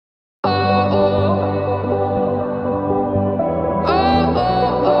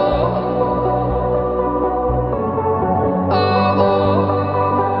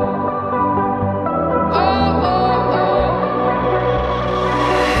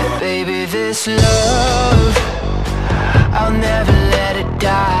this love, I'll never let it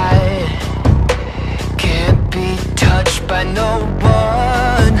die. Can't be touched by no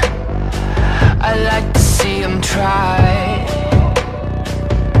one, I like to see him try.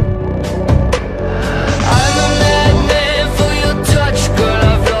 I'm a madman for your touch, girl,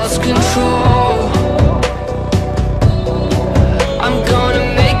 I've lost control. I'm gonna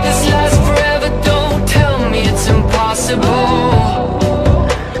make this last forever, don't tell me it's impossible.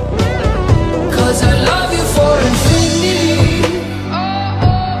 Cause I love you for infinity,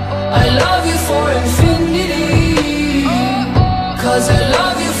 I love you for infinity. Cause I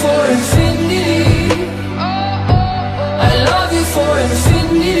love you for infinity, I love you for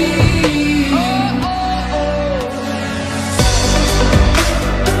infinity.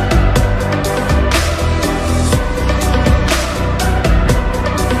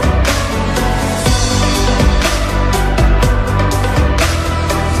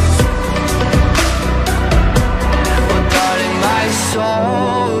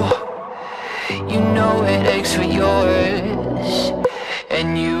 You know it aches for yours,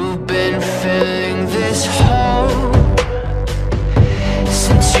 and you've been filling this hole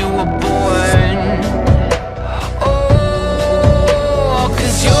since you were born. Oh,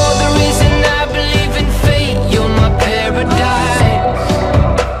 'cause you're the reason I believe in fate, you're my paradise.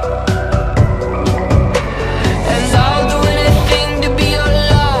 And I'll do anything to be your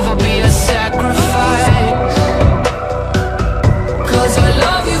love, I'll be a sacrifice. 'Cause I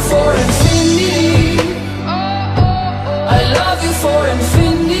love you for infinity, I love you for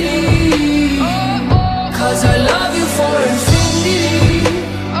infinity. Cause I love you for infinity,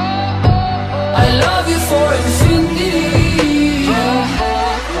 I love you for infinity.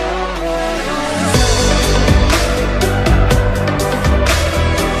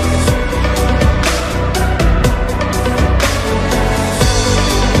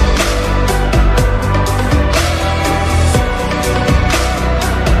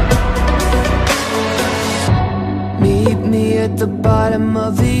 Meet me at the bottom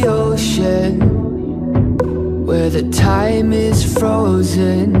of the ocean, where the time is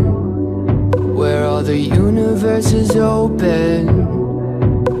frozen, where all the universe is open.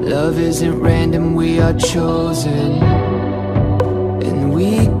 Love isn't random, we are chosen. And we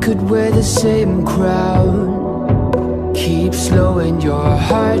could wear the same crown, keep slowing your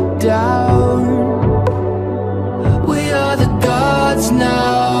heart down. We are the gods now.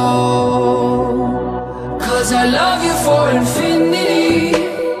 'Cause I love you for infinity,